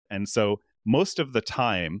And so most of the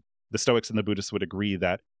time, the Stoics and the Buddhists would agree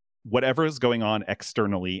that whatever is going on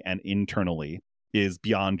externally and internally is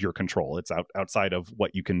beyond your control. It's outside of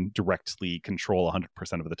what you can directly control 100%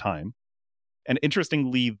 of the time. And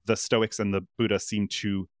interestingly, the Stoics and the Buddha seem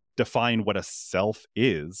to define what a self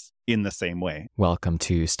is in the same way. Welcome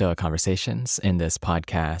to Stoic Conversations. In this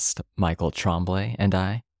podcast, Michael Tremblay and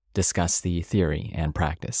I discuss the theory and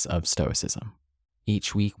practice of Stoicism.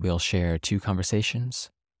 Each week, we'll share 2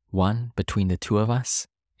 conversations, one between the 2 of us,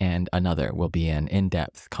 and another will be an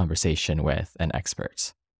in-depth conversation with an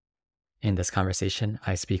expert. In this conversation,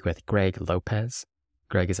 I speak with Greg Lopez.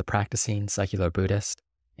 Greg is a practicing secular Buddhist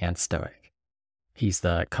and Stoic. He's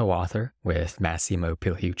the co-author with Massimo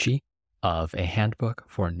Pigliucci of A Handbook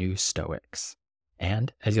for New Stoics.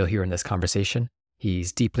 And as you'll hear in this conversation,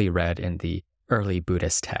 he's deeply read in the early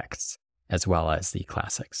Buddhist texts, as well as the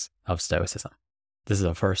classics of Stoicism. This is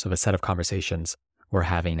the first of a set of conversations we're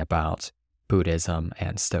having about Buddhism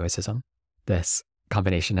and Stoicism. This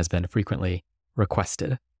combination has been frequently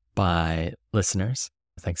requested by listeners.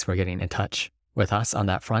 Thanks for getting in touch with us on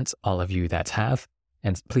that front, all of you that have.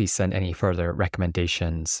 And please send any further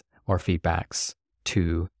recommendations or feedbacks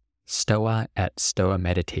to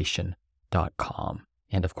stoa@stoameditation.com.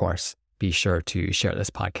 And of course, be sure to share this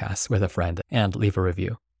podcast with a friend and leave a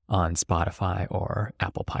review on Spotify or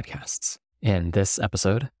Apple Podcasts. In this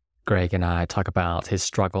episode, Greg and I talk about his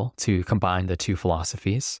struggle to combine the 2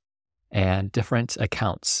 philosophies and different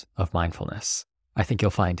accounts of mindfulness. I think you'll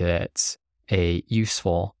find it a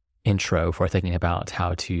useful intro for thinking about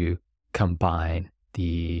how to combine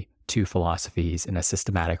the 2 philosophies in a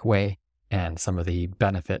systematic way and some of the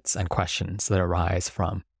benefits and questions that arise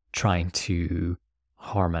from trying to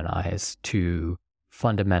harmonize 2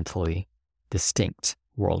 fundamentally distinct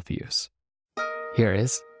worldviews. Here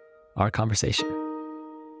is our conversation.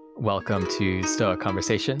 Welcome to Stoic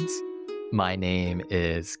Conversations. My name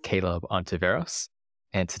is Caleb Ontiveros,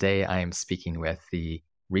 and today I am speaking with the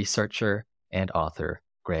researcher and author,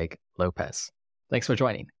 Greg Lopez. Thanks for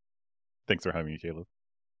joining. Thanks for having me, Caleb.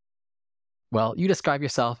 Well, you describe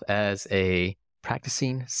yourself as a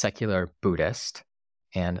practicing secular Buddhist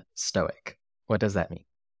and Stoic. What does that mean?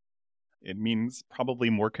 It means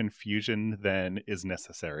probably more confusion than is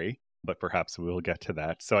necessary, but perhaps we'll get to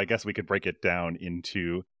that. So I guess we could break it down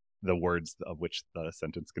into the words of which the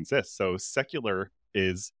sentence consists. So secular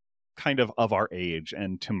is kind of our age,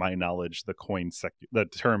 and to my knowledge, the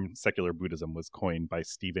term secular Buddhism was coined by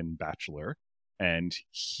Stephen Batchelor, and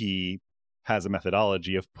he has a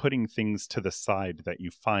methodology of putting things to the side that you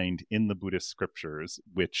find in the Buddhist scriptures,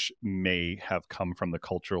 which may have come from the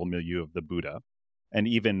cultural milieu of the Buddha. And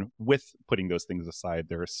even with putting those things aside,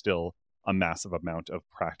 there is still a massive amount of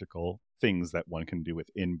practical things that one can do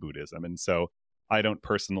within Buddhism. And so I don't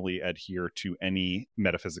personally adhere to any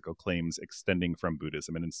metaphysical claims extending from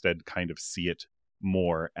Buddhism, and instead kind of see it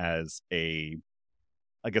more as a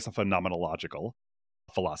phenomenological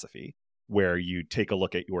philosophy, where you take a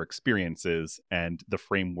look at your experiences and the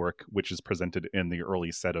framework which is presented in the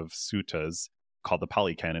early set of suttas called the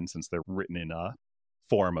Pali Canon, since they're written in a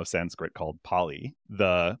form of Sanskrit called Pali.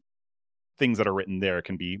 The things that are written there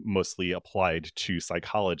can be mostly applied to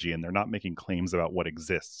psychology, and they're not making claims about what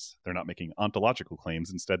exists. They're not making ontological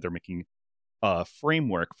claims. Instead, they're making a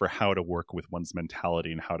framework for how to work with one's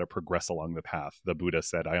mentality and how to progress along the path. The Buddha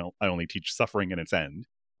said, I only teach suffering and its end,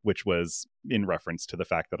 which was in reference to the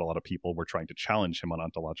fact that a lot of people were trying to challenge him on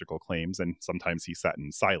ontological claims, and sometimes he sat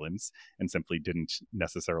in silence and simply didn't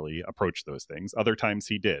necessarily approach those things. Other times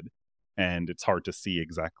he did, and it's hard to see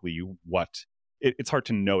exactly it's hard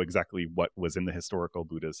to know exactly what was in the historical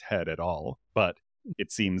Buddha's head at all, but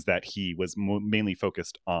it seems that he was mainly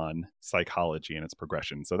focused on psychology and its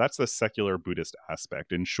progression. So that's the secular Buddhist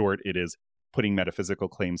aspect. In short, it is putting metaphysical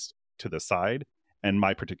claims to the side, and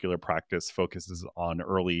my particular practice focuses on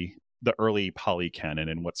the early Pali Canon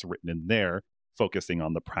and what's written in there, focusing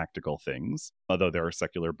on the practical things, although there are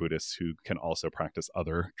secular Buddhists who can also practice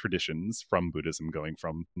other traditions from Buddhism, going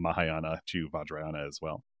from Mahayana to Vajrayana as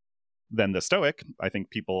well. Then the Stoic, I think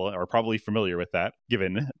people are probably familiar with that,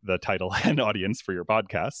 given the title and audience for your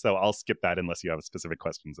podcast. So I'll skip that unless you have specific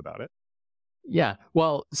questions about it. Yeah.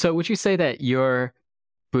 Well, so would you say that your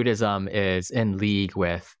Buddhism is in league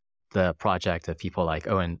with the project of people like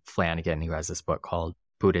Owen Flanagan, who has this book called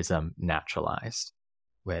Buddhism Naturalized,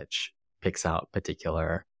 which picks out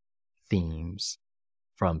particular themes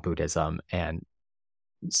from Buddhism and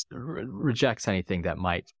rejects anything that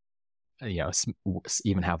might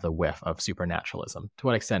even have the whiff of supernaturalism? To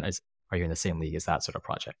what extent are you in the same league as that sort of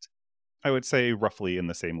project? I would say roughly in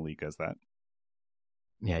the same league as that.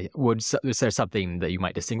 Yeah. Is there something that you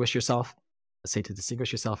might distinguish yourself say, to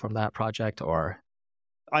distinguish yourself from that project, or?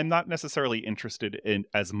 I'm not necessarily interested in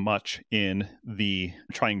as much in the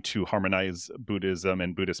trying to harmonize Buddhism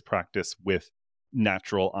and Buddhist practice with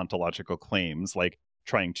natural ontological claims, like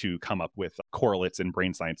trying to come up with correlates in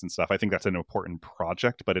brain science and stuff. I think that's an important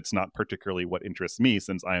project, but it's not particularly what interests me,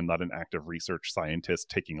 since I am not an active research scientist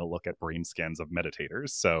taking a look at brain scans of meditators.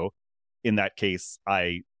 So in that case,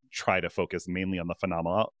 I try to focus mainly on the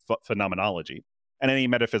phenomenology, and any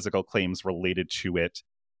metaphysical claims related to it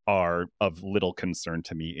are of little concern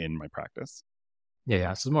to me in my practice.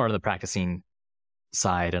 Yeah. So it's more on the practicing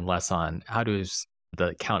side and less on how does the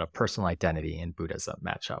account of personal identity in Buddhism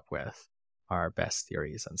match up with our best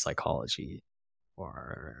theories in psychology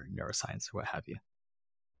or neuroscience or what have you.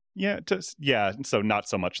 Yeah. So not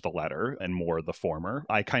so much the latter and more the former.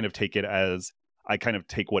 I kind of take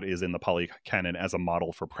what is in the Pali Canon as a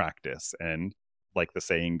model for practice. And like the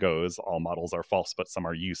saying goes, all models are false, but some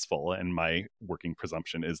are useful. And my working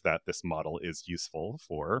presumption is that this model is useful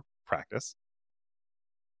for practice.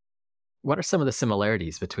 What are some of the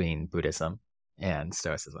similarities between Buddhism and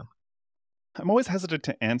Stoicism? I'm always hesitant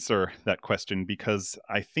to answer that question because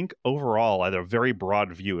I think overall, at a very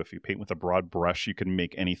broad view, if you paint with a broad brush, you can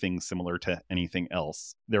make anything similar to anything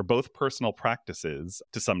else. They're both personal practices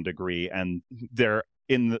to some degree, and they're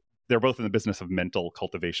both in the business of mental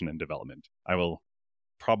cultivation and development. I will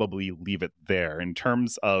probably leave it there. In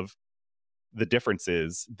terms of the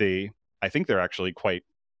differences, I think they're actually quite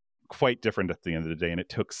different at the end of the day, and it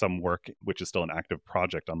took some work, which is still an active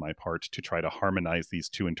project on my part, to try to harmonize these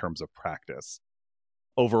two in terms of practice.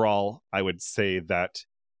 Overall, I would say that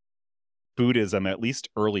Buddhism, at least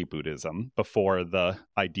early Buddhism, before the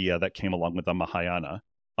idea that came along with the Mahayana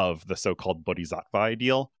of the so-called bodhisattva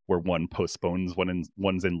ideal, where one postpones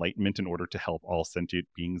one's enlightenment in order to help all sentient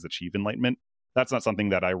beings achieve enlightenment, that's not something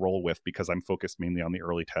that I roll with because I'm focused mainly on the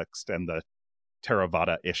early text and the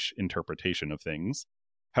Theravada-ish interpretation of things.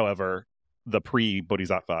 However, the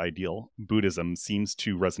pre-Bodhisattva ideal, Buddhism, seems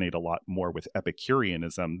to resonate a lot more with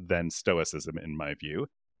Epicureanism than Stoicism, in my view.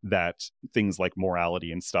 That things like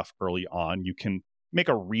morality and stuff early on, you can make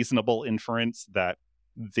a reasonable inference that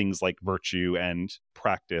things like virtue and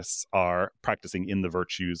practicing in the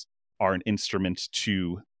virtues are an instrument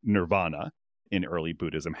to nirvana in early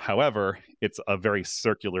Buddhism. However, it's a very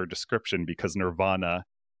circular description because nirvana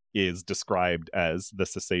is described as the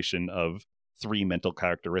cessation of three mental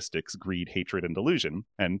characteristics: greed, hatred, and delusion.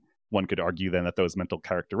 And one could argue then that those mental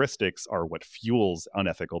characteristics are what fuels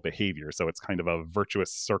unethical behavior. So it's kind of a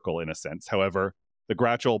virtuous circle in a sense. However, the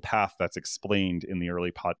gradual path that's explained in the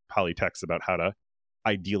early Pali texts about how to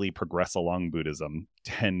ideally progress along Buddhism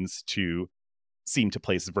tends to seem to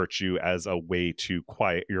place virtue as a way to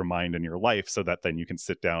quiet your mind and your life so that then you can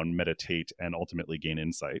sit down, meditate, and ultimately gain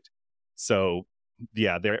insight. So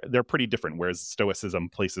yeah, they're pretty different, whereas Stoicism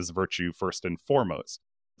places virtue first and foremost.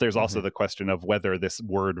 There's also the question of whether this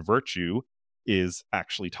word virtue is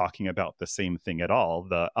actually talking about the same thing at all.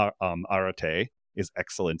 The arete is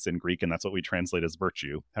excellence in Greek, and that's what we translate as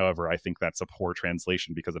virtue. However, I think that's a poor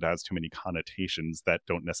translation because it has too many connotations that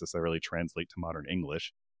don't necessarily translate to modern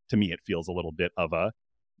English. To me, it feels a little bit of a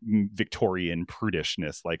Victorian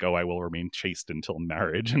prudishness, like, oh, I will remain chaste until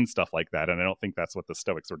marriage and stuff like that. And I don't think that's what the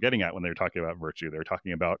Stoics were getting at when they were talking about virtue. They're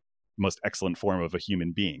talking about the most excellent form of a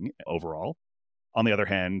human being overall. On the other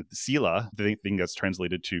hand, sila, the thing that's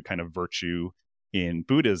translated to kind of virtue in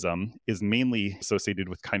Buddhism, is mainly associated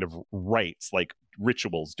with kind of rites, like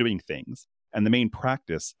rituals, doing things. And the main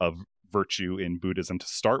practice of virtue in Buddhism to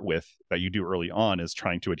start with that you do early on is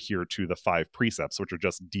trying to adhere to the 5 precepts, which are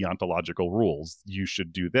just deontological rules. You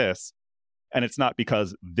should do this. And it's not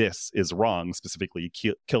because this is wrong, specifically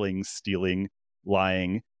killing, stealing,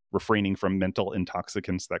 lying, refraining from mental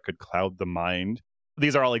intoxicants that could cloud the mind.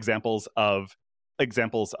 These are all examples of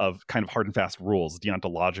kind of hard and fast rules,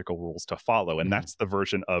 deontological rules to follow. And that's the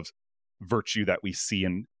version of virtue that we see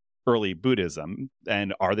in early Buddhism.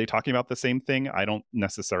 And are they talking about the same thing? I don't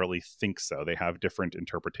necessarily think so. They have different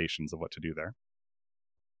interpretations of what to do there.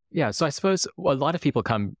 Yeah, so I suppose a lot of people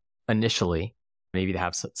come initially, maybe they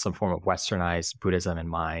have some form of westernized Buddhism in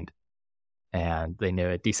mind, and they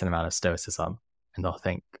know a decent amount of Stoicism, and they'll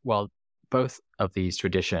think, well, both of these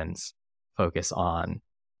traditions focus on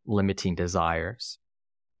limiting desires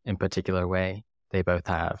in particular way. They both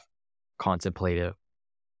have contemplative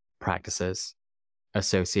practices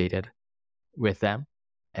associated with them,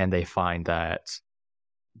 and they find that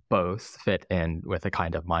both fit in with a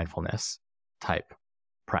kind of mindfulness type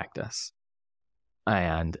practice.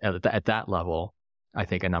 And at that level, I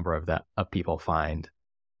think a number of people find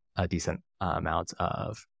a decent amount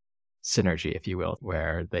of synergy, if you will,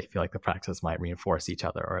 where they feel like the practice might reinforce each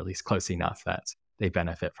other, or at least close enough that they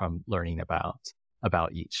benefit from learning about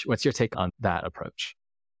each. What's your take on that approach?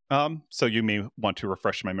 So you may want to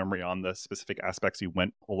refresh my memory on the specific aspects you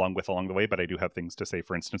went along the way, but I do have things to say,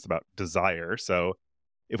 for instance, about desire. So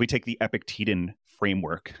if we take the Epictetan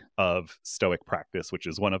framework of Stoic practice, which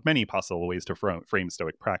is one of many possible ways to frame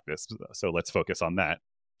Stoic practice, so let's focus on that.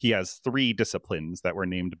 He has 3 disciplines that were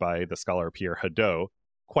named by the scholar Pierre Hadot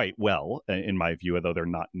quite well, in my view, although they're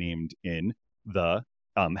not named in the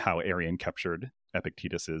How Arian Captured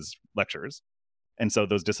Epictetus's Lectures. And so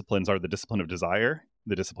those disciplines are the discipline of desire,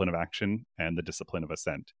 the discipline of action, and the discipline of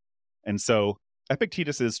assent. And so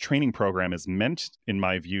Epictetus's training program is meant, in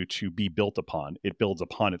my view, to be built upon. It builds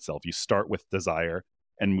upon itself. You start with desire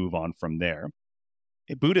and move on from there.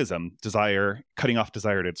 In Buddhism, cutting off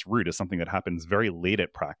desire at its root is something that happens very late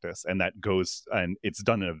at practice, and and it's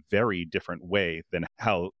done in a very different way than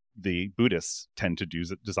how the Buddhists tend to do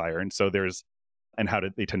desire. And so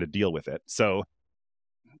they tend to deal with it. So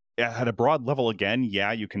at a broad level, again,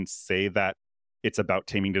 yeah, you can say that it's about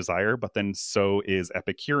taming desire, but then so is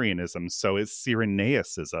Epicureanism, so is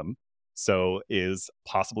Cyrenaicism, so is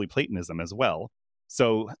possibly Platonism as well.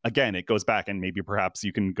 So again, it goes back, and maybe perhaps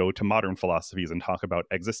you can go to modern philosophies and talk about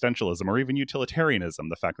existentialism or even utilitarianism,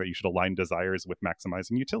 the fact that you should align desires with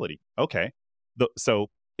maximizing utility. Okay. So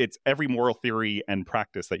it's every moral theory and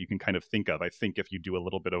practice that you can kind of think of. I think if you do a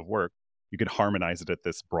little bit of work, you could harmonize it at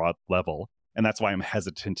this broad level. And that's why I'm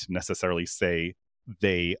hesitant to necessarily say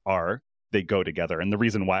they go together. And the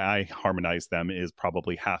reason why I harmonize them is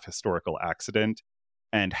probably half historical accident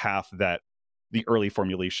and half that the early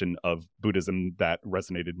formulation of Buddhism that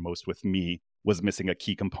resonated most with me was missing a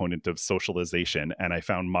key component of socialization. And I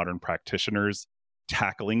found modern practitioners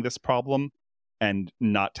tackling this problem and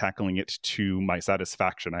not tackling it to my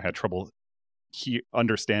satisfaction. I had trouble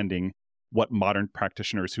understanding what modern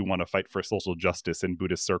practitioners who want to fight for social justice in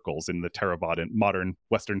Buddhist circles, in the modern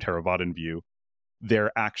Western Theravadan view,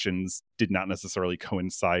 their actions did not necessarily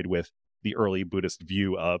coincide with the early Buddhist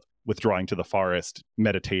view of withdrawing to the forest,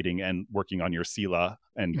 meditating, and working on your sila,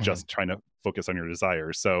 and just trying to focus on your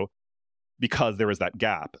desires. So because there was that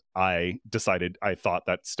gap, I thought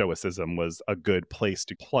that Stoicism was a good place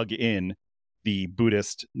to plug in the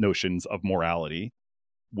Buddhist notions of morality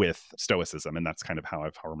with Stoicism, and that's kind of how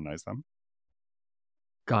I've harmonized them.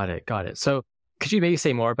 Got it. So could you maybe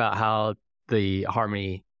say more about how the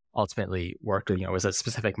harmony ultimately worked? Was there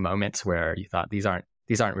specific moments where you thought these aren't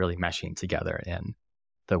really meshing together in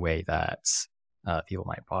the way that people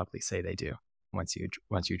might broadly say they do once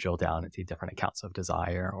you drill down into different accounts of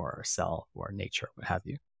desire or self or nature, what have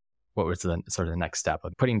you? What was the sort of the next step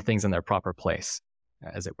of putting things in their proper place,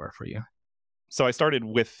 as it were, for you? So I started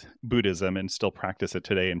with Buddhism and still practice it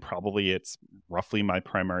today, and probably it's roughly my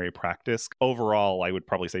primary practice. Overall, I would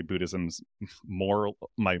probably say Buddhism's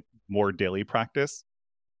my more daily practice.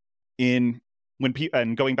 And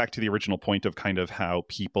going back to the original point of kind of how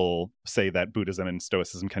people say that Buddhism and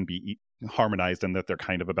Stoicism can be harmonized and that they're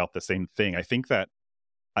kind of about the same thing, I think that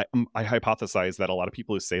I hypothesize that a lot of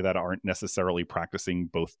people who say that aren't necessarily practicing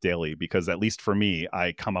both daily, because at least for me,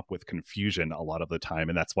 I come up with confusion a lot of the time.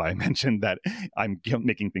 And that's why I mentioned that I'm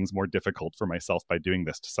making things more difficult for myself by doing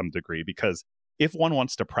this to some degree, because if one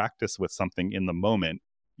wants to practice with something in the moment,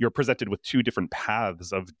 you're presented with 2 different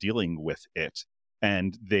paths of dealing with it.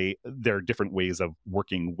 And there are different ways of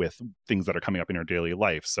working with things that are coming up in your daily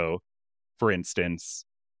life. So for instance,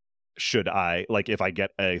 if I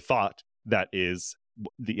get a thought that is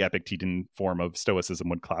the Epictetan form of Stoicism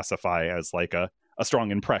would classify as like a strong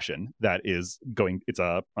impression that is it's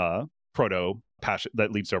a proto passion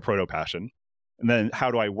that leads to a proto passion. And then how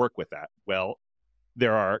do I work with that? Well,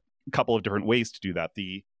 there are a couple of different ways to do that.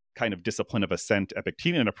 The kind of discipline of assent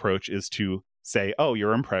Epictetan approach is to say, oh,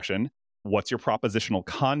 your impression, what's your propositional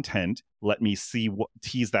content? Let me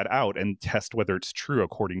tease that out and test whether it's true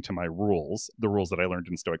according to my rules, the rules that I learned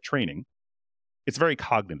in Stoic training. It's very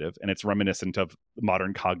cognitive, and it's reminiscent of the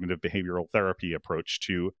modern cognitive behavioral therapy approach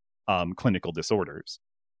to clinical disorders.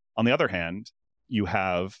 On the other hand, you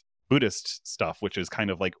have Buddhist stuff, which is kind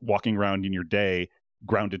of like walking around in your day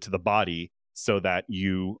grounded to the body so that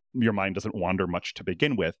your mind doesn't wander much to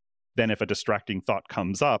begin with. Then if a distracting thought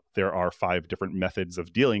comes up, there are 5 different methods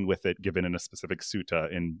of dealing with it given in a specific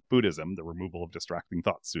sutta in Buddhism, the removal of distracting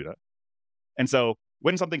thought sutta. And so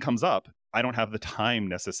when something comes up, I don't have the time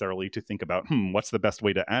necessarily to think about, what's the best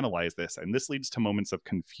way to analyze this? And this leads to moments of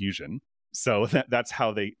confusion. So that's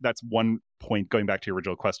one point, going back to your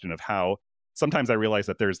original question of how sometimes I realize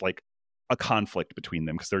that there's like a conflict between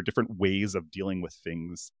them because there are different ways of dealing with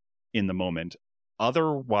things in the moment.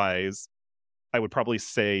 Otherwise, I would probably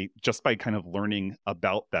say just by kind of learning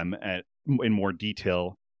about them in more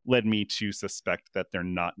detail led me to suspect that they're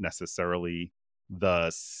not necessarily the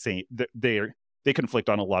same. They conflict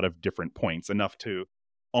on a lot of different points, enough to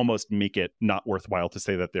almost make it not worthwhile to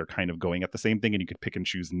say that they're kind of going at the same thing and you could pick and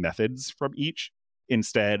choose methods from each.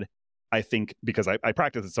 Instead, I think, because I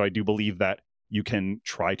practice it, so I do believe that you can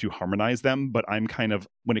try to harmonize them, but I'm kind of,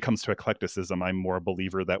 when it comes to eclecticism, I'm more a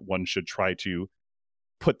believer that one should try to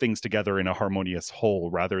put things together in a harmonious whole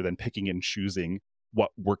rather than picking and choosing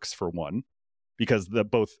what works for one. Because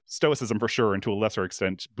both Stoicism for sure, and to a lesser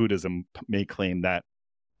extent Buddhism, may claim that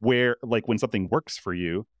when something works for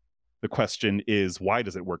you, the question is, why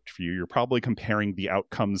does it work for you? You're probably comparing the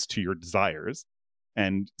outcomes to your desires.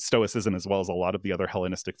 And Stoicism, as well as a lot of the other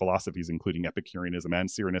Hellenistic philosophies, including Epicureanism and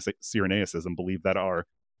Cyrenaicism, believe that our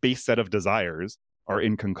base set of desires are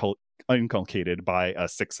inculcated by a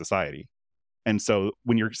sick society. And so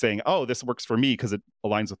when you're saying, oh, this works for me because it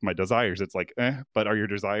aligns with my desires, it's like, but are your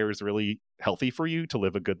desires really healthy for you to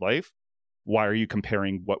live a good life? Why are you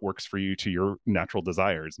comparing what works for you to your natural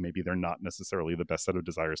desires? Maybe they're not necessarily the best set of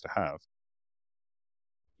desires to have.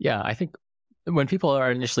 Yeah, I think when people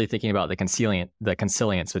are initially thinking about the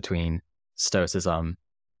consilience between Stoicism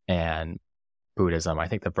and Buddhism, I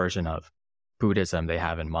think the version of Buddhism they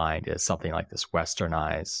have in mind is something like this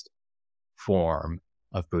westernized form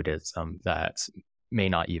of Buddhism that may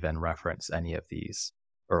not even reference any of these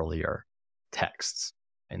earlier texts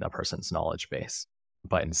in a person's knowledge base,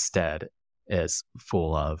 but instead is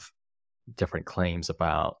full of different claims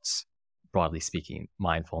about, broadly speaking,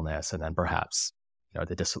 mindfulness, and then perhaps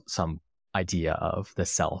some idea of the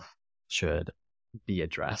self should be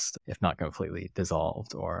addressed, if not completely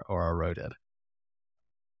dissolved or eroded.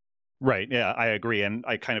 Right. Yeah, I agree. And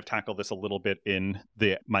I kind of tackle this a little bit in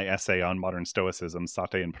my essay on modern Stoicism,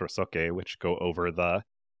 Sate and Prosoke, which go over the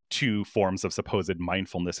two forms of supposed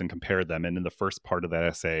mindfulness and compare them. And in the first part of that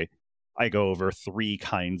essay, I go over three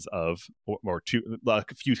kinds of, a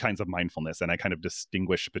few kinds of mindfulness, and I kind of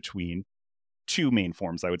distinguish between two main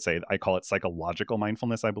forms, I would say. I call it psychological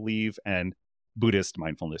mindfulness, I believe, and Buddhist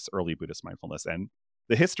mindfulness, early Buddhist mindfulness. And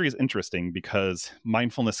the history is interesting because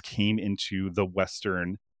mindfulness came into the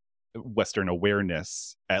Western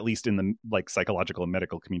awareness, at least in the psychological and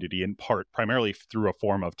medical community, in part primarily through a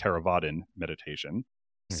form of Theravadan meditation.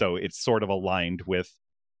 So it's sort of aligned with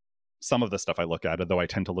some of the stuff I look at, although I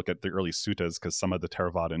tend to look at the early suttas because some of the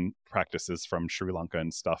Theravadan practices from Sri Lanka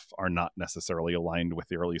and stuff are not necessarily aligned with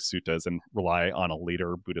the early suttas and rely on a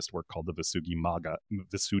later Buddhist work called the Visuddhimagga.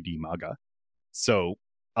 So,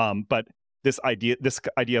 but this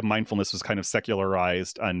idea of mindfulness was kind of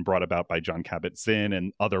secularized and brought about by John Kabat-Zinn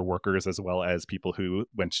and other workers, as well as people who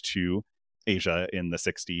went to Asia in the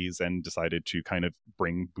 60s and decided to kind of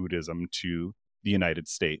bring Buddhism to the United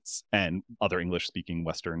States and other English-speaking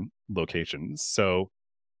Western locations. So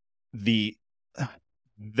that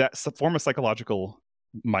form of psychological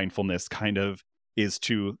mindfulness kind of is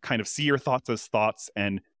to kind of see your thoughts as thoughts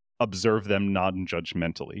and observe them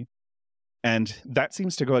non-judgmentally. And that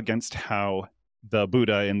seems to go against how the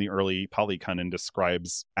Buddha in the early Pali Canon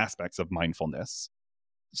describes aspects of mindfulness.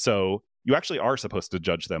 So you actually are supposed to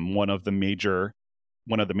judge them. One of the major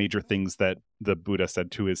things that the Buddha said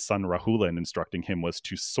to his son Rahula in instructing him was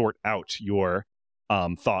to sort out your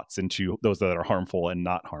thoughts into those that are harmful and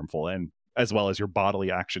not harmful, and as well as your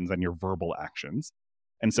bodily actions and your verbal actions.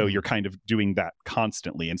 And so you're kind of doing that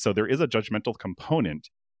constantly. And so there is a judgmental component.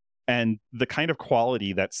 And the kind of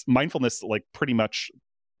quality that's mindfulness, pretty much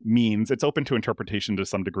means, it's open to interpretation to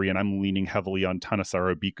some degree, and I'm leaning heavily on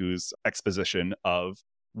Thanissaro Bhikkhu's exposition of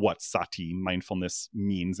what sati, mindfulness,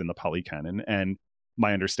 means in the Pali Canon. And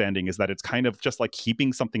my understanding is that it's kind of just like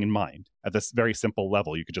keeping something in mind. At this very simple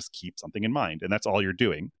level, you could just keep something in mind, and that's all you're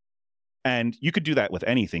doing. And you could do that with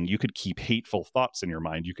anything. You could keep hateful thoughts in your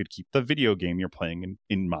mind. You could keep the video game you're playing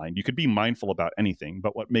in mind. You could be mindful about anything.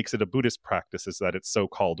 But what makes it a Buddhist practice is that it's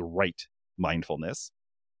so-called right mindfulness.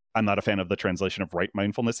 I'm not a fan of the translation of right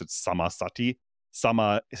mindfulness. It's samasati.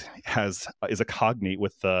 Sama is a cognate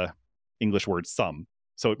with the English word some.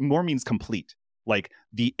 So it more means complete, like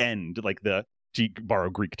the end, to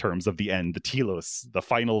borrow Greek terms of the end, the telos, the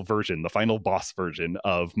final version, the final boss version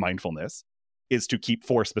of mindfulness is to keep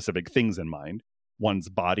four specific things in mind. One's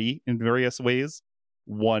body in various ways.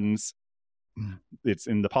 It's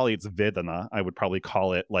in the Pali, it's Vedana. I would probably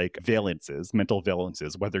call it valences, mental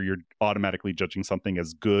valences, whether you're automatically judging something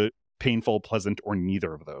as good, painful, pleasant, or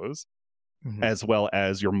neither of those, as well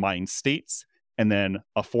as your mind states. And then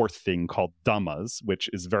a fourth thing called dhammas, which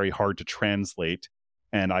is very hard to translate.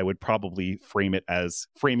 And I would probably frame it as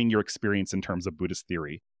framing your experience in terms of Buddhist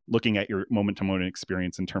theory. looking at your moment-to-moment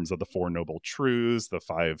experience in terms of the Four Noble Truths, the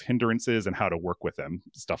 5 hindrances, and how to work with them,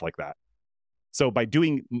 stuff like that. So by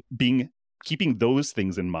keeping those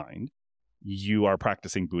things in mind, you are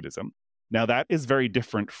practicing Buddhism. Now, that is very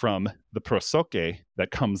different from the prosoke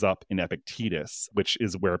that comes up in Epictetus, which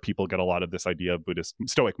is where people get a lot of this idea of Buddhist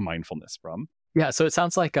Stoic mindfulness from. Yeah, so it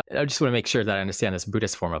sounds like, I just want to make sure that I understand this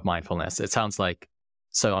Buddhist form of mindfulness. It sounds like,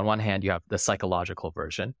 so on one hand, you have the psychological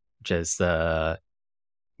version, which is I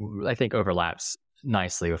think overlaps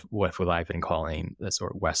nicely with what I've been calling the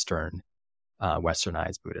sort of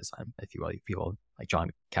westernized Buddhism, if you will. People like John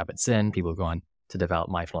Kabat-Zinn, people who go on to develop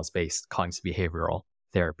mindfulness-based cognitive behavioral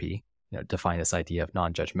therapy, define this idea of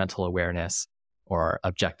non-judgmental awareness or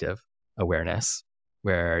objective awareness,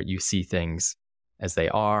 where you see things as they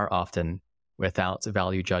are, often without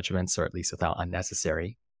value judgments, or at least without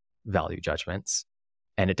unnecessary value judgments.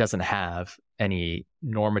 And it doesn't have any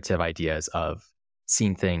normative ideas of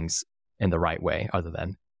seeing things in the right way, other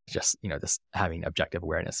than just, this having objective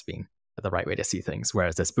awareness being the right way to see things.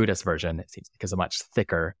 Whereas this Buddhist version, it seems like, is a much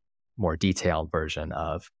thicker, more detailed version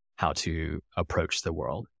of how to approach the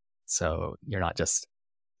world. So you're not just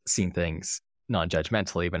seeing things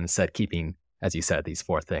non-judgmentally, but instead keeping, as you said, these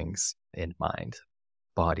 4 things in mind: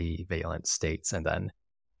 body, valence, states, and then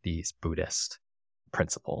these Buddhist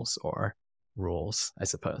principles or rules, I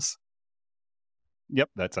suppose. Yep,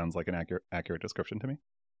 that sounds like an accurate description to me.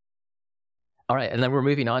 All right, and then we're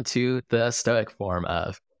moving on to the Stoic form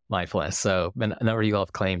of mindfulness. So a number of you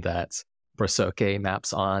have claimed that prosoke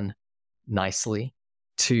maps on nicely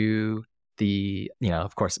to the,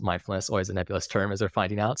 of course, mindfulness, always a nebulous term as we're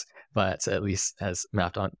finding out, but at least has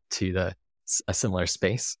mapped on to a similar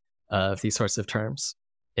space of these sorts of terms.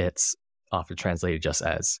 It's often translated just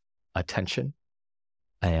as attention.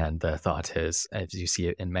 And the thought is, as you see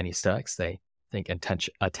it in many Stoics, they think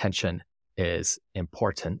attention is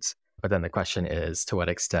important. But then the question is, to what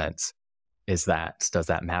extent does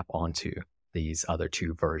that map onto these other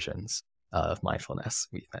 2 versions of mindfulness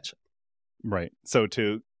we mentioned? Right. So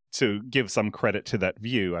to give some credit to that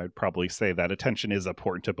view, I'd probably say that attention is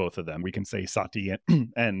important to both of them. We can say sati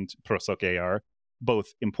and prosoke are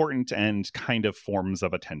both important and kind of forms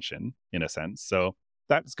of attention in a sense. So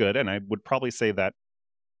that's good. And I would probably say that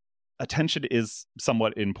attention is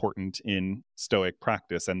somewhat important in Stoic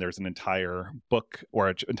practice. And there's an entire book or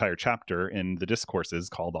an entire chapter in the discourses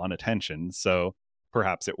called On Attention. So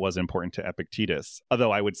perhaps it was important to Epictetus,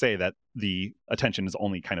 although I would say that the attention is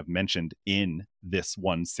only kind of mentioned in this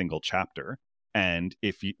one single chapter. And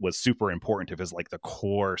if it was super important, if it was like the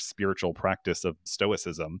core spiritual practice of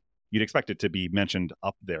Stoicism, you'd expect it to be mentioned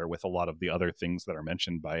up there with a lot of the other things that are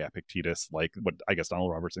mentioned by Epictetus, like what I guess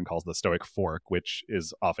Donald Robertson calls the Stoic fork, which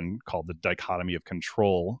is often called the dichotomy of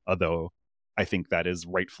control, although I think that is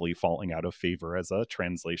rightfully falling out of favor as a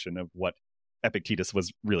translation of what Epictetus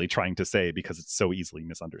was really trying to say, because it's so easily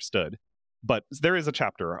misunderstood. But there is a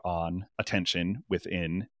chapter on attention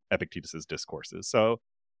within Epictetus's discourses. So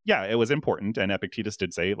yeah, it was important. And Epictetus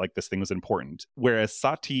did say, like, this thing was important. Whereas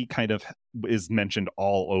sati kind of is mentioned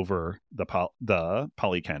all over the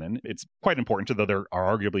Pali Canon. It's quite important, though there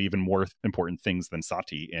are arguably even more important things than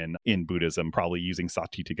sati in Buddhism. Probably using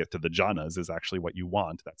sati to get to the jhanas is actually what you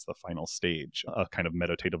want. That's the final stage, a kind of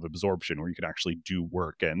meditative absorption where you can actually do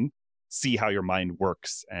work and see how your mind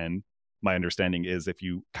works. And my understanding is if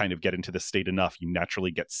you kind of get into this state enough, you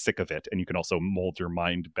naturally get sick of it. And you can also mold your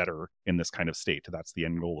mind better in this kind of state. That's the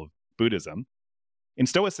end goal of Buddhism. In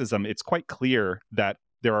Stoicism, it's quite clear that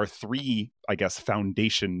there are 3, I guess,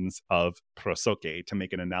 foundations of prosoke, to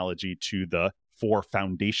make an analogy to the 4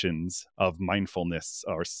 foundations of mindfulness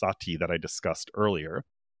or sati that I discussed earlier.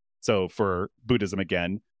 So for Buddhism,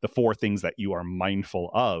 again, the 4 things that you are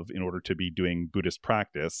mindful of in order to be doing Buddhist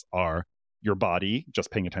practice are your body, just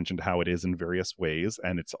paying attention to how it is in various ways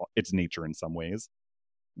and its nature in some ways,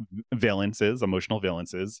 valences, emotional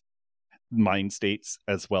valences, mind states,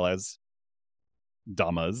 as well as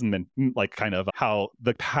dhammas, and then like kind of how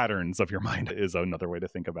the patterns of your mind is another way to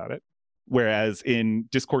think about it. Whereas in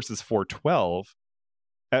Discourses 412,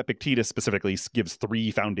 Epictetus specifically gives 3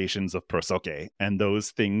 foundations of prosoke, and those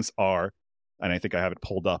things are, and I think I have it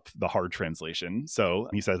pulled up, the hard translation. So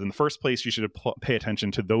he says, in the first place, you should pay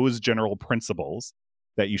attention to those general principles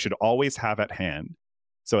that you should always have at hand,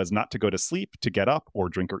 so as not to go to sleep, to get up, or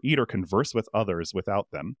drink or eat, or converse with others without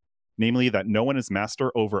them. Namely, that no one is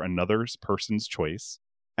master over another person's choice,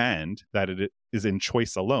 and that it is in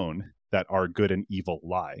choice alone that our good and evil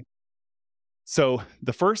lie. So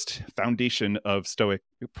the first foundation of Stoic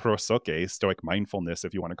prosoke, Stoic mindfulness,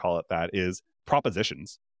 if you want to call it that, is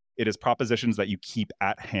propositions. It is propositions that you keep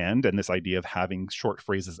at hand, and this idea of having short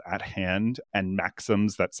phrases at hand and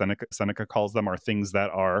maxims that Seneca calls them are things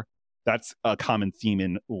that's a common theme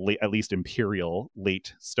in at least imperial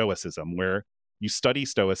late Stoicism, where you study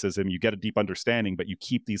Stoicism, you get a deep understanding, but you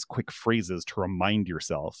keep these quick phrases to remind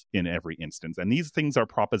yourself in every instance. And these things are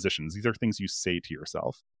propositions. These are things you say to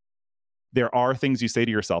yourself. There are things you say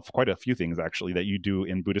to yourself, quite a few things actually, that you do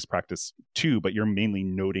in Buddhist practice too, but you're mainly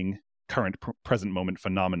noting current present moment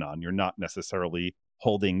phenomenon. You're not necessarily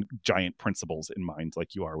holding giant principles in mind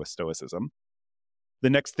like you are with Stoicism. The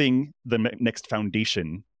next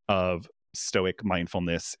foundation of Stoic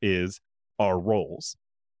mindfulness is our roles.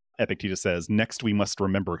 Epictetus says, next we must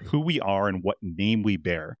remember who we are and what name we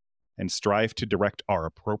bear, and strive to direct our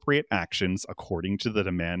appropriate actions according to the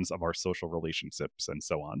demands of our social relationships, and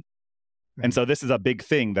so on. Mm-hmm. And so this is a big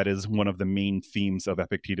thing that is one of the main themes of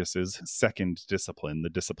Epictetus's second discipline, the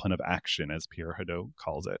discipline of action, as Pierre Hadot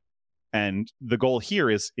calls it. And the goal here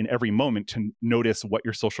is in every moment to notice what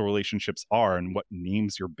your social relationships are and what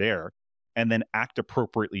names you bear, and then act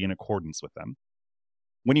appropriately in accordance with them.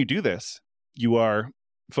 When you do this, you are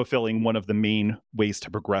fulfilling one of the main ways to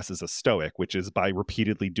progress as a Stoic, which is by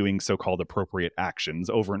repeatedly doing so-called appropriate actions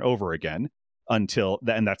over and over again until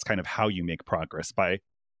then. That's kind of how you make progress, by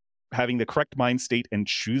having the correct mind state and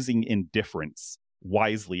choosing indifference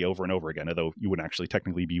wisely over and over again, although you wouldn't actually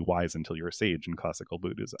technically be wise until you're a sage in classical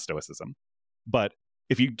Buddhism, Stoicism. But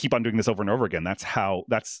if you keep on doing this over and over again,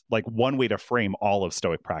 that's like one way to frame all of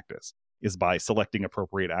Stoic practice, is by selecting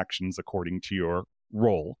appropriate actions according to your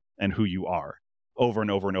role and who you are over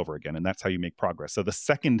and over and over again. And that's how you make progress. So the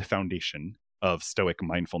second foundation of Stoic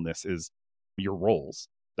mindfulness is your roles.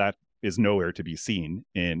 That is nowhere to be seen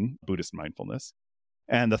in Buddhist mindfulness.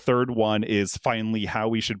 And the third one is finally how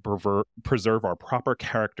we should preserve our proper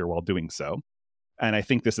character while doing so. And I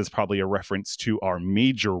think this is probably a reference to our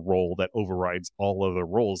major role that overrides all other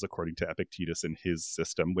roles, according to Epictetus in his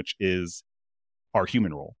system, which is our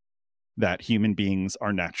human role. That human beings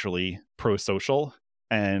are naturally pro-social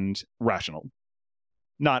and rational.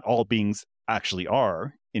 Not all beings actually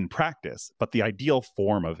are in practice, but the ideal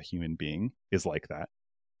form of a human being is like that.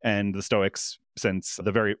 And the Stoics, since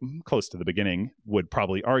the very close to the beginning, would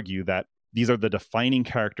probably argue that these are the defining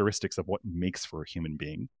characteristics of what makes for a human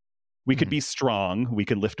being. We could be strong, we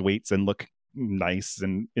could lift weights and look nice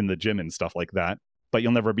and in the gym and stuff like that, but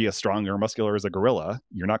you'll never be as strong or muscular as a gorilla.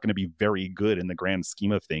 You're not going to be very good in the grand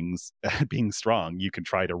scheme of things at being strong. You can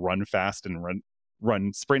try to run fast and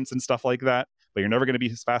run sprints and stuff like that, but you're never going to be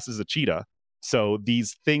as fast as a cheetah. So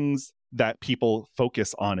these things that people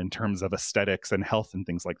focus on in terms of aesthetics and health and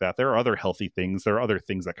things like that, there are other healthy things. There are other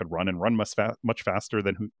things that could run and run much faster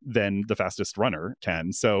than the fastest runner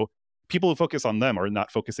can. So people who focus on them are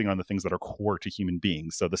not focusing on the things that are core to human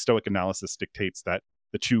beings. So the Stoic analysis dictates that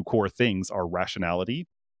the two core things are rationality.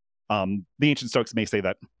 The ancient Stoics may say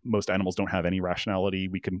that most animals don't have any rationality.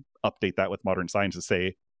 We can update that with modern science to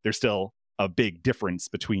say there's still a big difference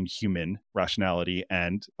between human rationality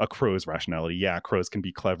and a crow's rationality. Yeah, crows can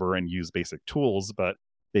be clever and use basic tools, but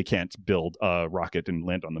they can't build a rocket and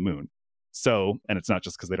land on the moon. So, and it's not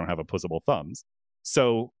just because they don't have opposable thumbs.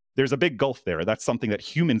 So there's a big gulf there. That's something that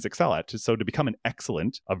humans excel at. So to become an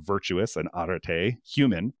excellent, a virtuous, an arete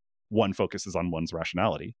human, one focuses on one's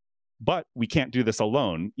rationality. But we can't do this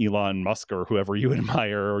alone. Elon Musk or whoever you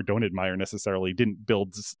admire or don't admire necessarily didn't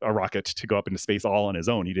build a rocket to go up into space all on his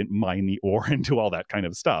own. He didn't mine the ore and do all that kind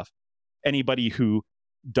of stuff. Anybody who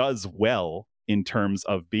does well in terms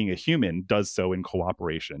of being a human does so in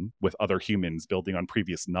cooperation with other humans, building on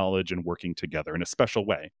previous knowledge and working together in a special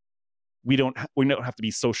way. We don't have to be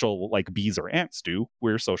social like bees or ants do.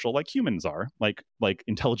 We're social like humans are, like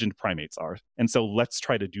intelligent primates are. And so let's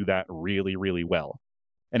try to do that really, really well.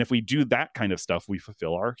 And if we do that kind of stuff, we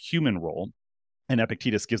fulfill our human role. And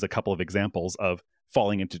Epictetus gives a couple of examples of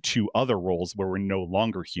falling into two other roles where we're no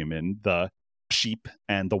longer human, the sheep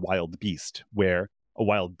and the wild beast, where a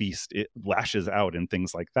wild beast, it lashes out and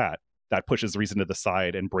things like that. That pushes reason to the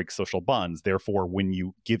side and breaks social bonds. Therefore, when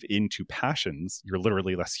you give in to passions, you're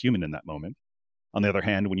literally less human in that moment. On the other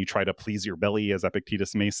hand, when you try to please your belly, as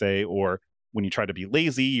Epictetus may say, or when you try to be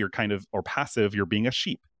lazy, you're or passive, you're being a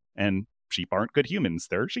sheep. And sheep aren't good humans,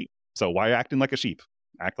 they're sheep. So why acting like a sheep?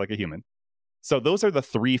 Act like a human. So those are the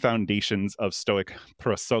three foundations of Stoic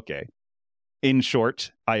prosoke. In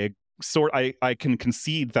short, I can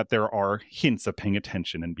concede that there are hints of paying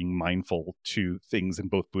attention and being mindful to things in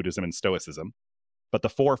both Buddhism and Stoicism. But the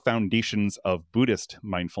four foundations of Buddhist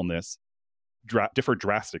mindfulness differ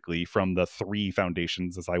drastically from the three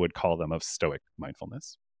foundations, as I would call them, of Stoic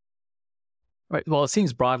mindfulness. Right. Well, it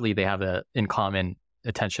seems broadly they have in common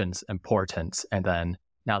attention's importance, and then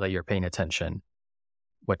now that you're paying attention,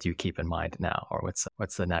 what do you keep in mind now? Or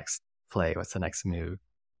what's the next play? What's the next move,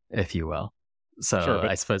 if you will? So Sure,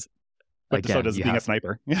 I suppose, but so again, does being a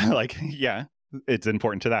sniper. Like, yeah, it's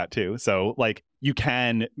important to that too. So like you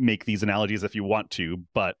can make these analogies if you want to,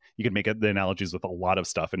 but you can make the analogies with a lot of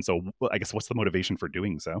stuff. And so I guess what's the motivation for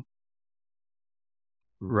doing so?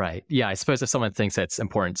 right. Yeah, I suppose if someone thinks it's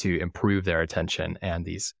important to improve their attention and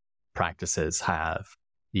these traditions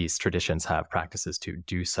have practices to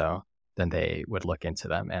do so, then they would look into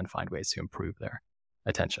them and find ways to improve their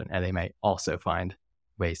attention. And they may also find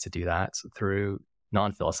ways to do that through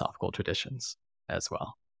non-philosophical traditions as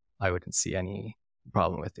well. I wouldn't see any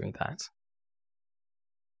problem with doing that.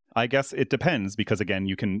 I guess it depends because, again,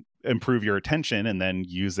 you can improve your attention and then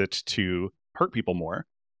use it to hurt people more.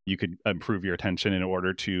 You could improve your attention in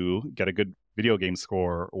order to get a good video game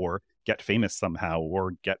score or get famous somehow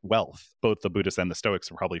or get wealth. Both the Buddhists and the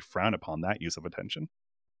Stoics would probably frown upon that use of attention.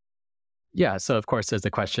 Yeah. So, of course, there's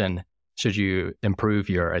the question, should you improve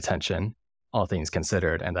your attention, all things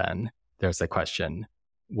considered? And then there's the question,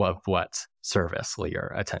 what service will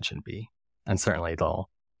your attention be? And certainly there'll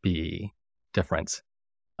be different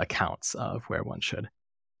accounts of where one should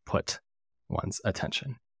put one's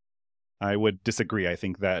attention. I would disagree. I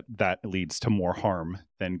think that leads to more harm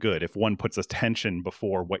than good. If one puts attention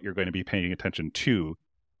before what you're going to be paying attention to,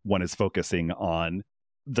 one is focusing on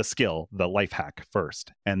the skill, the life hack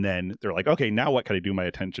first. And then they're like, okay, now what can I do my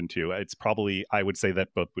attention to? It's probably, I would say that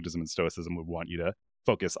both Buddhism and Stoicism would want you to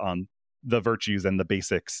focus on the virtues and the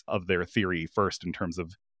basics of their theory first in terms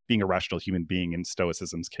of being a rational human being in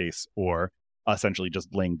Stoicism's case, or essentially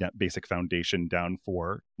just laying that basic foundation down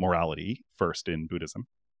for morality first in Buddhism.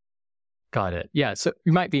 Got it. Yeah. So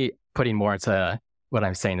you might be putting more into what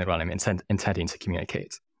I'm saying than what I'm intending to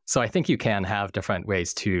communicate. So I think you can have different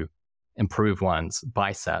ways to improve one's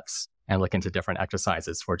biceps and look into different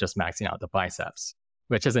exercises for just maxing out the biceps,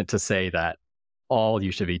 which isn't to say that all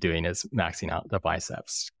you should be doing is maxing out the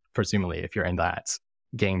biceps. Presumably, if you're in that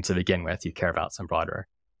game to begin with, you care about some broader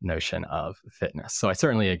notion of fitness. So I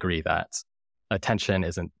certainly agree that attention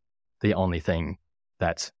isn't the only thing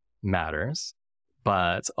that matters.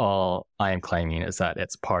 But all I am claiming is that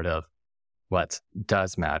it's part of what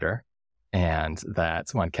does matter, and that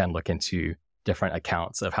one can look into different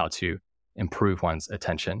accounts of how to improve one's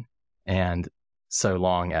attention. And so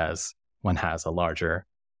long as one has a larger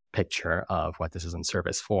picture of what this is in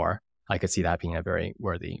service for, I could see that being a very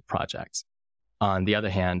worthy project. On the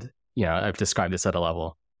other hand, I've described this at a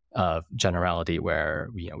level of generality where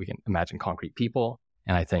we can imagine concrete people,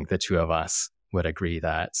 and I think the two of us would agree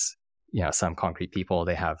that some concrete people,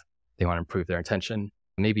 they want to improve their attention.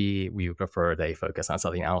 Maybe we would prefer they focus on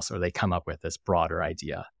something else, or they come up with this broader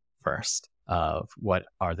idea first of what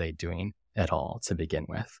are they doing at all to begin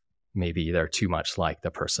with. Maybe they're too much like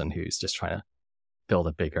the person who's just trying to build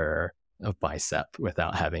a bigger bicep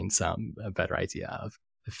without having a better idea of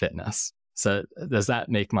fitness. So does that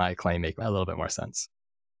make my claim make a little bit more sense?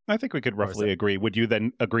 I think we could roughly agree. Would you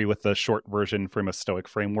then agree with the short version from a Stoic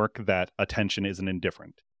framework that attention is an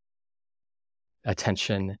indifferent?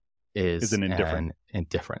 Attention is an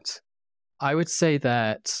indifferent. I would say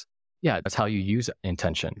that, that's how you use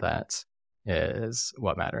intention. That is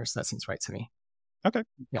what matters. That seems right to me. Okay,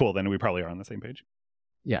 cool. Then we probably are on the same page.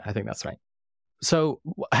 Yeah, I think that's right. So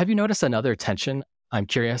have you noticed another tension? I'm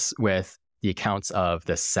curious with the accounts of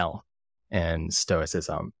the self in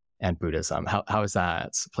Stoicism and Buddhism. How has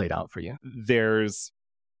that played out for you? There's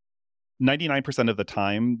 99% of the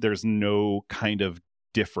time, there's no kind of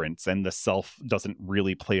difference, and the self doesn't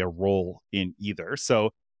really play a role in either. So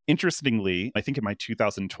interestingly, I think in my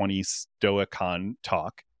 2020 Stoicon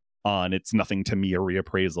talk on It's Nothing to Me, a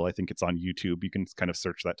reappraisal, I think it's on YouTube. You can kind of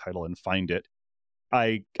search that title and find it.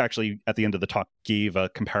 I actually, at the end of the talk, gave a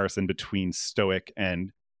comparison between Stoic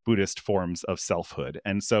and Buddhist forms of selfhood.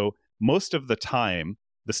 And so most of the time,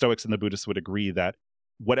 the Stoics and the Buddhists would agree that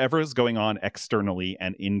whatever is going on externally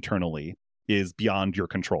and internally is beyond your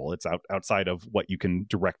control. It's outside of what you can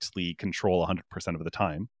directly control 100% of the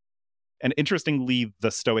time. And interestingly,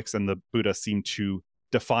 the Stoics and the Buddha seem to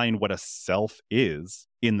define what a self is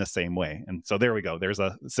in the same way. And so there we go. There's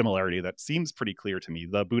a similarity that seems pretty clear to me.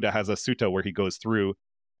 The Buddha has a sutta where he goes through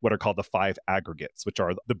what are called the 5 aggregates, which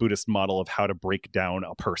are the Buddhist model of how to break down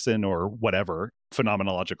a person or whatever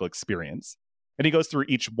phenomenological experience. And he goes through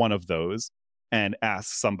each one of those and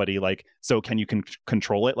asks somebody like, so can you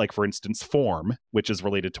control it? Like, for instance, form, which is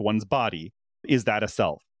related to one's body. Is that a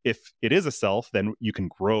self? If it is a self, then you can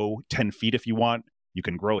grow 10 feet if you want. You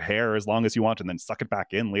can grow hair as long as you want and then suck it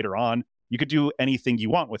back in later on. You could do anything you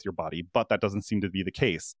want with your body, but that doesn't seem to be the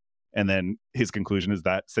case. And then his conclusion is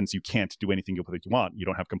that since you can't do anything with what you want, you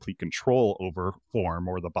don't have complete control over form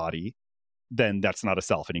or the body, then that's not a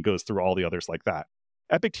self. And he goes through all the others like that.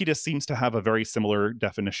 Epictetus seems to have a very similar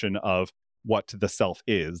definition of what the self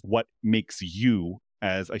is, what makes you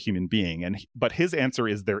as a human being. But his answer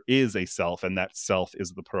is there is a self, and that self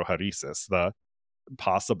is the prohairesis, the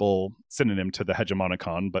possible synonym to the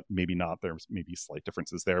hegemonicon, but maybe not. There's maybe slight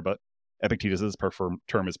differences there, but Epictetus's preferred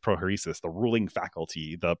term is prohairesis, the ruling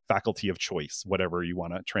faculty, the faculty of choice, whatever you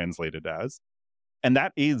want to translate it as. And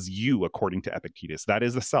that is you, according to Epictetus. That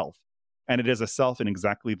is a self. And it is a self in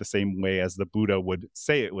exactly the same way as the Buddha would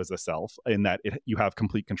say it was a self, in that you have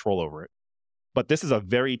complete control over it. But this is a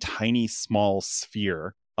very tiny, small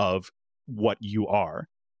sphere of what you are.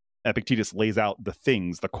 Epictetus lays out the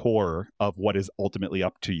things, the core of what is ultimately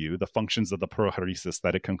up to you, the functions of the prohairesis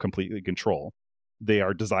that it can completely control. They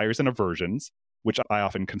are desires and aversions, which I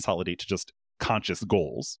often consolidate to just conscious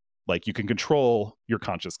goals. Like you can control your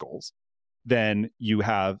conscious goals. Then you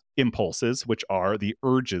have impulses, which are the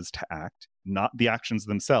urges to act, not the actions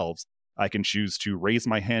themselves. I can choose to raise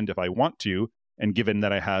my hand if I want to, and given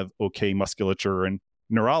that I have okay musculature and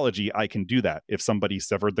neurology, I can do that. If somebody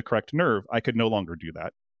severed the correct nerve, I could no longer do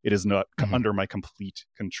that. It is not under my complete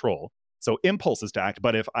control. So impulses to act,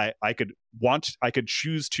 but if I could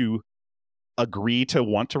choose to agree to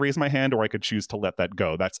want to raise my hand, or I could choose to let that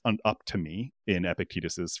go. That's up to me in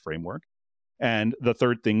Epictetus's framework. And the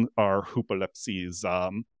third thing are hypolepsies,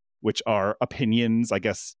 which are opinions. I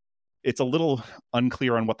guess it's a little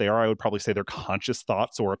unclear on what they are. I would probably say they're conscious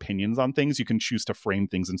thoughts or opinions on things. You can choose to frame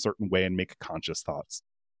things in a certain way and make conscious thoughts.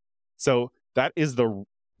 So that is the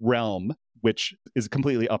realm which is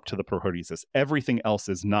completely up to the prohairesis. Everything else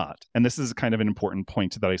is not. And this is kind of an important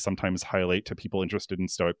point that I sometimes highlight to people interested in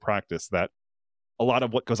Stoic practice, that a lot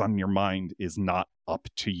of what goes on in your mind is not up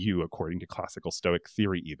to you, according to classical Stoic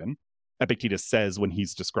theory even. Epictetus says when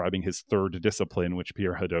he's describing his third discipline, which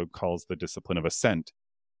Pierre Hadot calls the discipline of assent,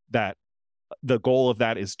 that the goal of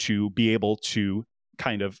that is to be able to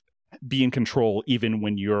kind of be in control even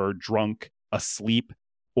when you're drunk, asleep,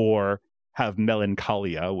 or have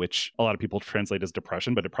melancholia, which a lot of people translate as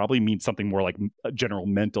depression, but it probably means something more like a general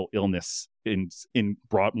mental illness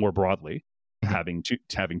more broadly, having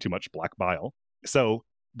too much black bile. So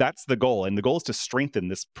that's the goal. And the goal is to strengthen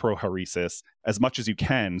this prohairesis as much as you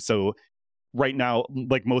can. So right now,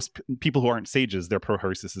 like most people who aren't sages, their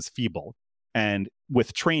prohairesis is feeble. And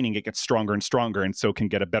with training, it gets stronger and stronger, and so can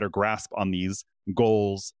get a better grasp on these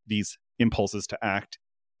goals, these impulses to act,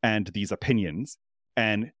 and these opinions.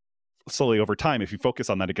 And slowly over time, if you focus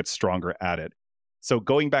on that, it gets stronger at it. So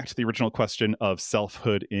going back to the original question of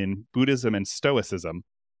selfhood in Buddhism and Stoicism,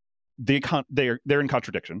 they're in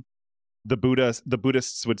contradiction. The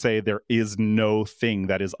Buddhists would say there is no thing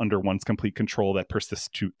that is under one's complete control that persists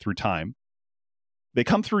through time. They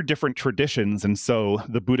come through different traditions, and so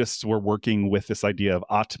the Buddhists were working with this idea of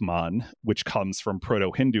Atman, which comes from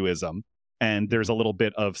Proto-Hinduism, and there's a little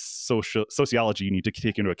bit of sociology you need to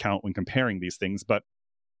take into account when comparing these things, but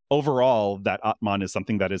overall, that Atman is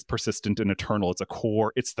something that is persistent and eternal.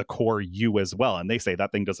 It's the core you as well, and they say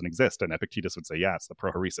that thing doesn't exist, and Epictetus would say, yeah, it's the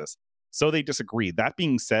prohairesis. So they disagree. That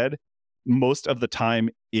being said, most of the time,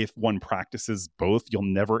 if one practices both, you'll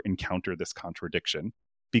never encounter this contradiction,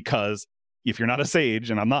 because if you're not a sage,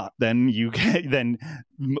 and I'm not, then you can't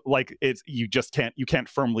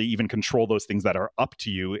firmly even control those things that are up to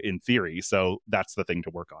you in theory. So that's the thing to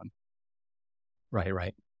work on.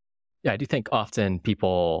 Right. Yeah, I do think often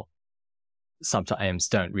people sometimes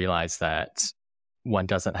don't realize that one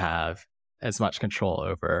doesn't have as much control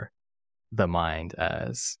over the mind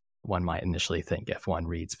as one might initially think if one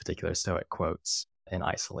reads particular Stoic quotes in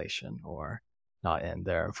isolation or not in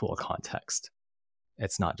their full context.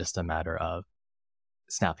 It's not just a matter of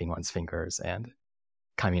snapping one's fingers and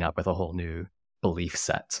coming up with a whole new belief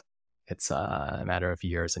set. It's a matter of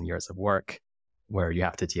years and years of work where you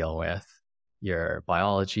have to deal with your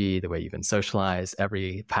biology, the way you've been socialized,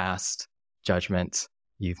 every past judgment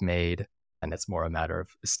you've made. And it's more a matter of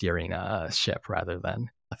steering a ship rather than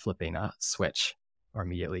flipping a switch or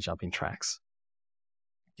immediately jumping tracks.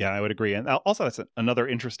 Yeah, I would agree. And also, that's another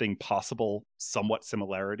interesting possible somewhat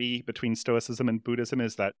similarity between Stoicism and Buddhism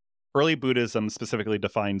is that early Buddhism specifically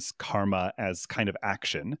defines karma as kind of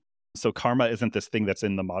action. So karma isn't this thing that's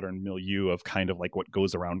in the modern milieu of kind of like what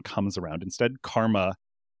goes around comes around. Instead, karma,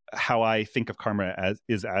 how I think of karma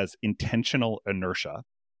is as intentional inertia.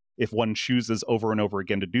 If one chooses over and over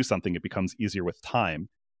again to do something, it becomes easier with time.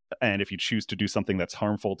 And if you choose to do something that's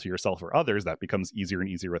harmful to yourself or others, that becomes easier and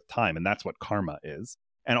easier with time. And that's what karma is.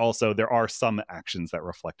 And also, there are some actions that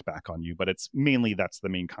reflect back on you, but it's mainly that's the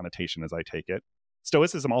main connotation as I take it.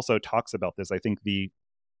 Stoicism also talks about this. I think the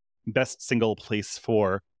best single place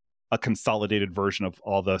for a consolidated version of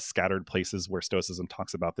all the scattered places where Stoicism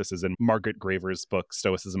talks about this is in Margaret Graver's book,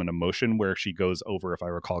 Stoicism and Emotion, where she goes over, if I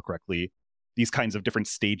recall correctly, these kinds of different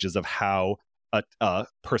stages of how a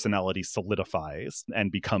personality solidifies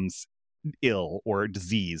and becomes ill or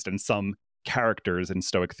diseased. And some characters in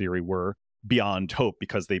Stoic theory were beyond hope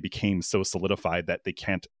because they became so solidified that they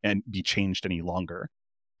can't be changed any longer.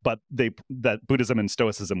 But that Buddhism and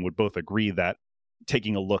Stoicism would both agree that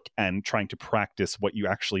taking a look and trying to practice what you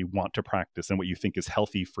actually want to practice and what you think is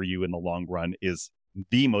healthy for you in the long run is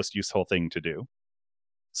the most useful thing to do.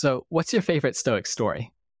 So what's your favorite Stoic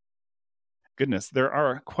story? Goodness, there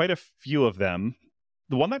are quite a few of them.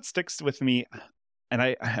 The one that sticks with me, and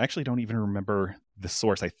I actually don't even remember the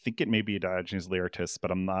source. I think it may be Diogenes Laertius,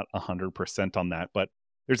 but I'm not 100% on that. But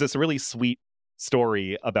there's this really sweet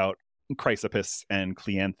story about Chrysippus and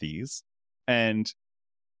Cleanthes. And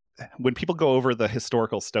when people go over the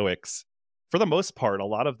historical Stoics, for the most part, a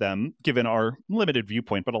lot of them, given our limited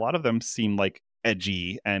viewpoint, but a lot of them seem like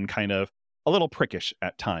edgy and kind of a little prickish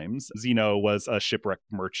at times. Zeno was a shipwrecked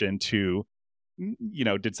merchant who,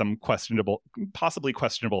 did some possibly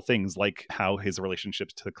questionable things, like how his relationship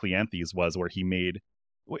to Cleanthes was, where he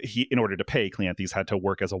in order to pay, Cleanthes had to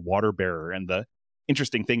work as a water bearer. And the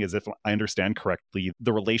interesting thing is, if I understand correctly,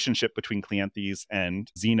 the relationship between Cleanthes and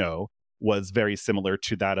Zeno was very similar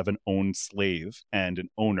to that of an owned slave and an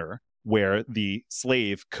owner, where the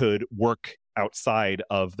slave could work outside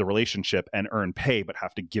of the relationship and earn pay, but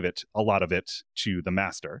have to give a lot of it to the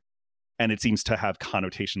master. And it seems to have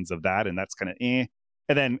connotations of that, and that's kind of And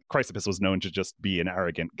then Chrysippus was known to just be an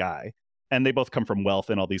arrogant guy. And they both come from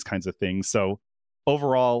wealth and all these kinds of things. So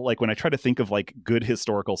overall, like when I try to think of like good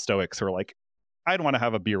historical Stoics who are like, I'd want to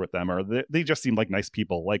have a beer with them, or they just seem like nice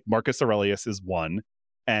people. Like Marcus Aurelius is one,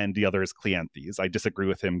 and the other is Cleanthes. I disagree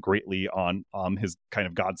with him greatly on his kind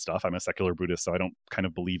of God stuff. I'm a secular Buddhist, so I don't kind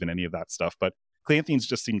of believe in any of that stuff. But Cleanthes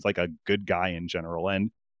just seems like a good guy in general.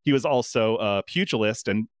 And he was also a pugilist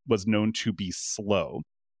and was known to be slow.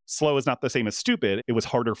 Slow is not the same as stupid. It was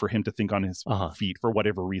harder for him to think on his feet for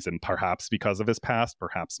whatever reason, perhaps because of his past,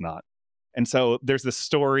 perhaps not. And so there's this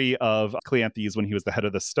story of Cleanthes when he was the head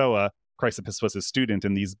of the Stoa. Chrysippus was his student,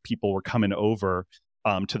 and these people were coming over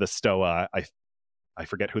to the Stoa. I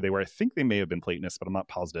forget who they were. I think they may have been Platonists, but I'm not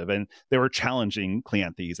positive. And they were challenging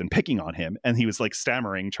Cleanthes and picking on him. And he was like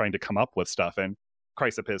stammering, trying to come up with stuff. And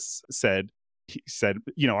Chrysippus said,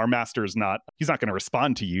 our master's he's not going to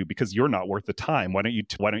respond to you because you're not worth the time. Why don't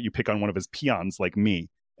you pick on one of his peons like me?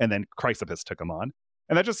 And then Chrysippus took him on.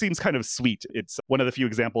 And that just seems kind of sweet. It's one of the few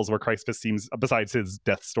examples where Chrysippus seems, besides his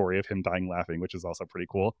death story of him dying laughing, which is also pretty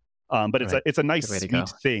cool. But it's a nice, sweet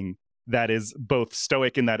thing that is both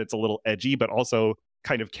Stoic in that it's a little edgy, but also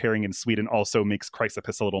kind of caring and sweet, and also makes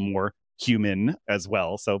Chrysippus a little more human as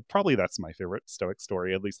well. So probably that's my favorite Stoic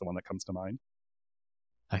story, at least the one that comes to mind.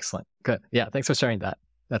 Excellent. Good. Yeah, thanks for sharing that.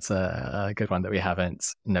 That's a good one that we haven't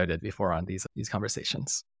noted before on these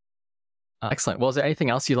conversations. Excellent. Well, is there anything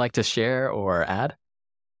else you'd like to share or add?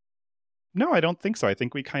 No, I don't think so. I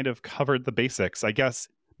think we kind of covered the basics. I guess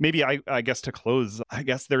maybe I guess to close, I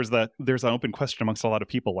guess there's an open question amongst a lot of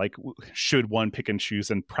people, like, should one pick and choose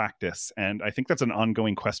and practice? And I think that's an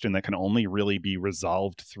ongoing question that can only really be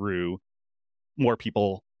resolved through more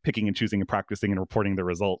people picking and choosing and practicing and reporting the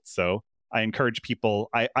results. So I encourage people.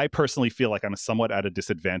 I personally feel like I'm somewhat at a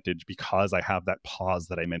disadvantage because I have that pause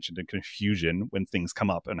that I mentioned and confusion when things come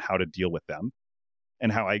up and how to deal with them.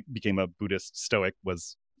 And how I became a Buddhist Stoic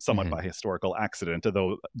was somewhat by historical accident,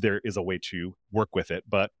 although there is a way to work with it.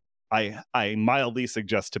 But I mildly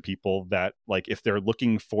suggest to people that, like, if they're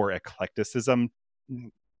looking for eclecticism,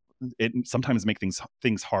 it sometimes makes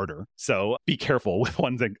things harder. So be careful with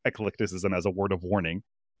one's eclecticism, as a word of warning.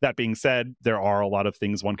 That being said, there are a lot of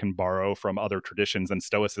things one can borrow from other traditions, and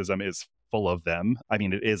Stoicism is full of them. I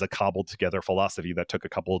mean, it is a cobbled together philosophy that took a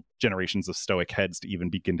couple generations of Stoic heads to even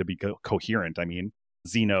begin to be coherent. I mean,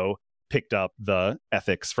 Zeno picked up the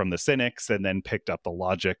ethics from the Cynics, and then picked up the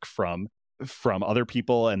logic from other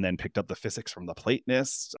people, and then picked up the physics from the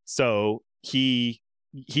Platonists. So he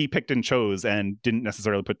picked and chose and didn't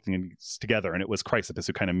necessarily put things together. And it was Chrysippus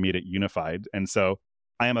who kind of made it unified. And so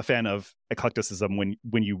I am a fan of eclecticism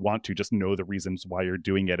when you want to just know the reasons why you're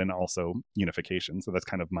doing it, and also unification. So that's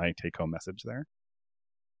kind of my take-home message there.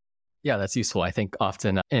 Yeah, that's useful. I think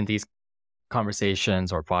often in these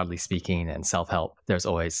conversations, or broadly speaking, in self-help, there's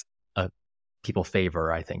always people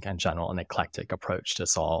favor, I think, in general, an eclectic approach to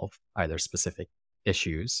solve either specific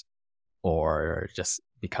issues, or just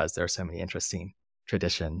because there are so many interesting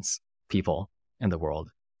traditions, people in the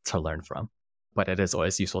world to learn from. But it is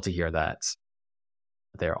always useful to hear that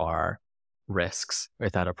There are risks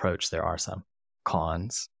with that approach. There are some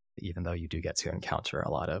cons, even though you do get to encounter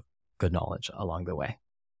a lot of good knowledge along the way.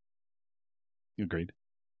 Agreed.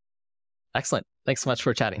 Excellent. Thanks so much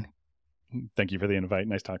for chatting. Thank you for the invite.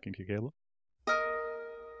 Nice talking to you, Caleb.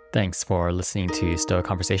 Thanks for listening to Stoic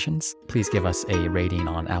Conversations. Please give us a rating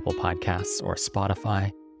on Apple Podcasts or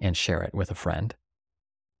Spotify and share it with a friend.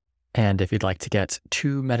 And if you'd like to get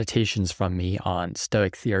 2 meditations from me on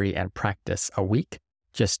Stoic theory and practice a week,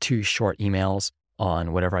 just 2 short emails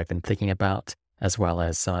on whatever I've been thinking about, as well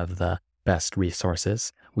as some of the best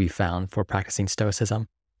resources we found for practicing Stoicism,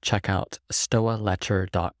 check out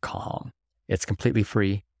stoaletter.com. It's completely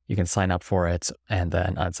free. You can sign up for it and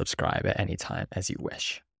then unsubscribe at any time as you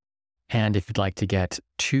wish. And if you'd like to get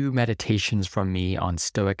 2 meditations from me on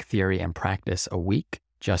Stoic theory and practice a week,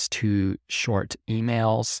 just 2 short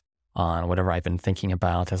emails on whatever I've been thinking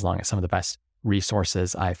about, as long as some of the best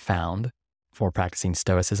resources I've found for practicing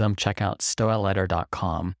Stoicism, check out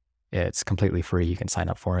stoaletter.com. It's completely free. You can sign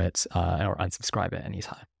up for it or unsubscribe at any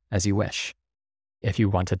time as you wish. If you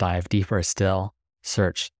want to dive deeper still,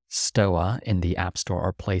 search Stoa in the App Store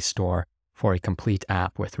or Play Store for a complete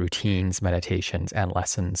app with routines, meditations, and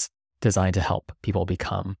lessons designed to help people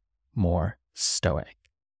become more stoic.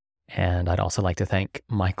 And I'd also like to thank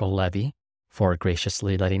Michael Levy for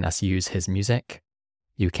graciously letting us use his music.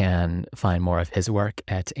 You can find more of his work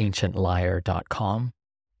at ancientlyre.com.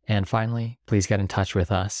 And finally, please get in touch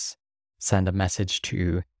with us. Send a message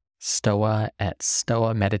to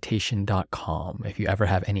stoa@stoameditation.com if you ever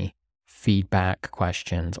have any feedback,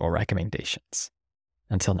 questions, or recommendations.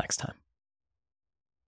 Until next time.